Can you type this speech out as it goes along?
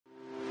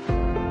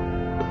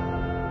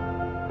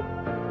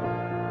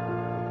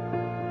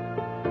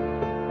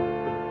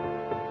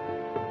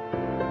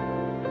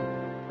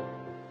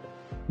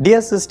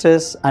Dear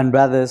sisters and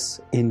brothers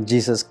in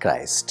Jesus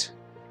Christ,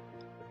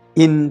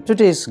 in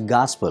today's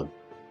Gospel,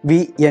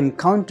 we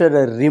encounter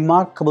a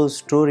remarkable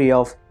story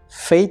of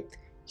faith,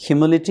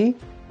 humility,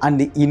 and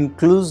the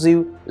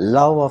inclusive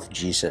love of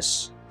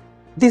Jesus.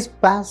 This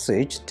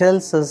passage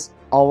tells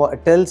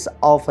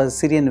of a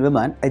Syrian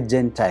woman, a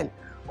Gentile,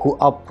 who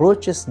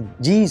approaches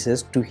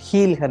Jesus to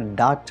heal her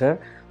daughter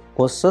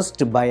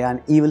possessed by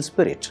an evil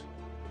spirit.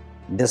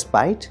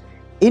 Despite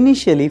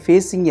initially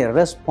facing a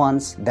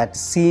response that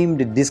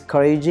seemed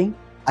discouraging,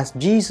 as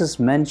Jesus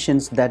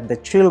mentions that the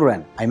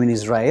children,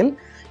 Israel,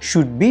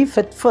 should be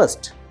fed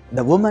first,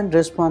 the woman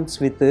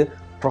responds with a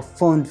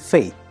profound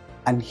faith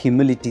and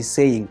humility,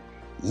 saying,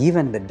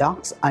 "Even the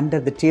dogs under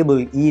the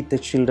table eat the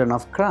children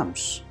of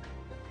crumbs."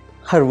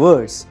 Her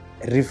words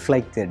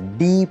reflect a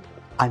deep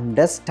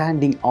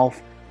understanding of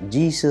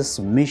Jesus'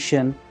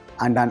 mission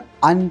and an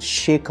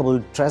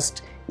unshakable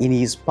trust in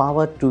His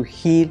power to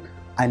heal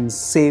and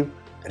save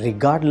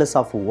regardless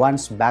of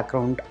one's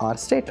background or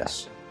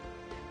status.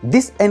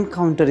 This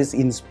encounter is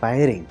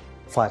inspiring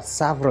for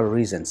several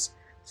reasons.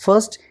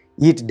 First,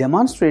 it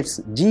demonstrates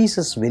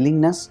Jesus'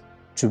 willingness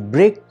to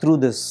break through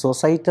the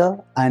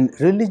societal and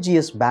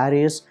religious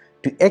barriers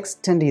to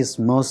extend His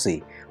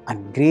mercy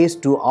and grace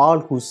to all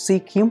who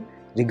seek Him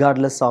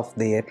regardless of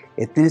their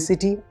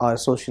ethnicity or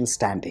social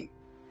standing.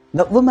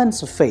 The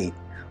woman's faith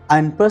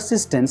and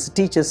persistence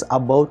teaches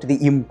about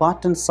the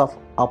importance of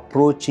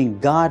approaching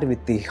God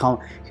with the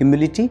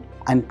humility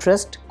and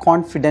trust,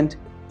 confident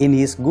in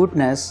His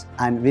goodness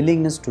and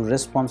willingness to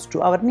respond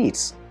to our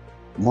needs.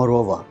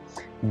 Moreover,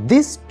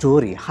 this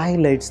story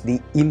highlights the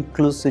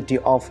inclusivity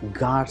of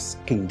God's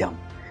kingdom,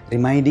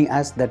 reminding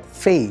us that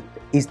faith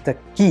is the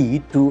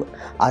key to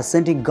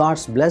ascending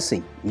God's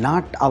blessing,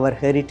 not our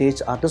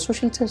heritage or the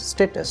social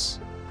status.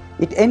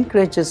 It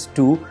encourages us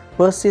to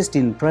persist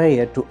in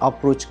prayer, to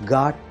approach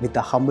God with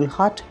a humble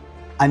heart,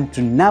 and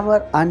to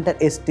never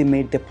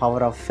underestimate the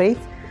power of faith,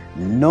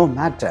 no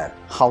matter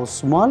how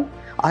small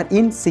or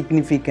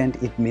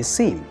insignificant it may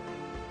seem.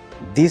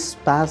 This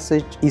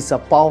passage is a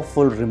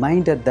powerful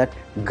reminder that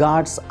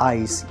God's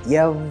eyes,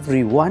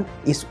 everyone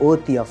is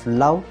worthy of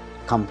love,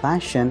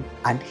 compassion,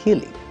 and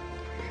healing.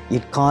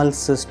 It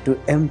calls us to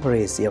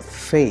embrace a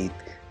faith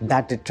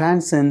that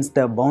transcends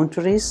the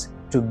boundaries,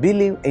 to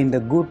believe in the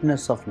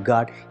goodness of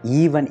God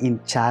even in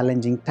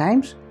challenging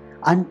times,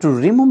 and to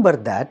remember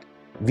that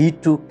we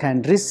too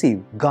can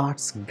receive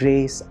God's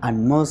grace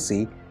and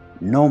mercy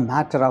no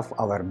matter of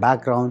our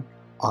background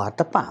or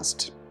the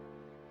past.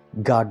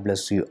 God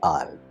bless you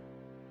all.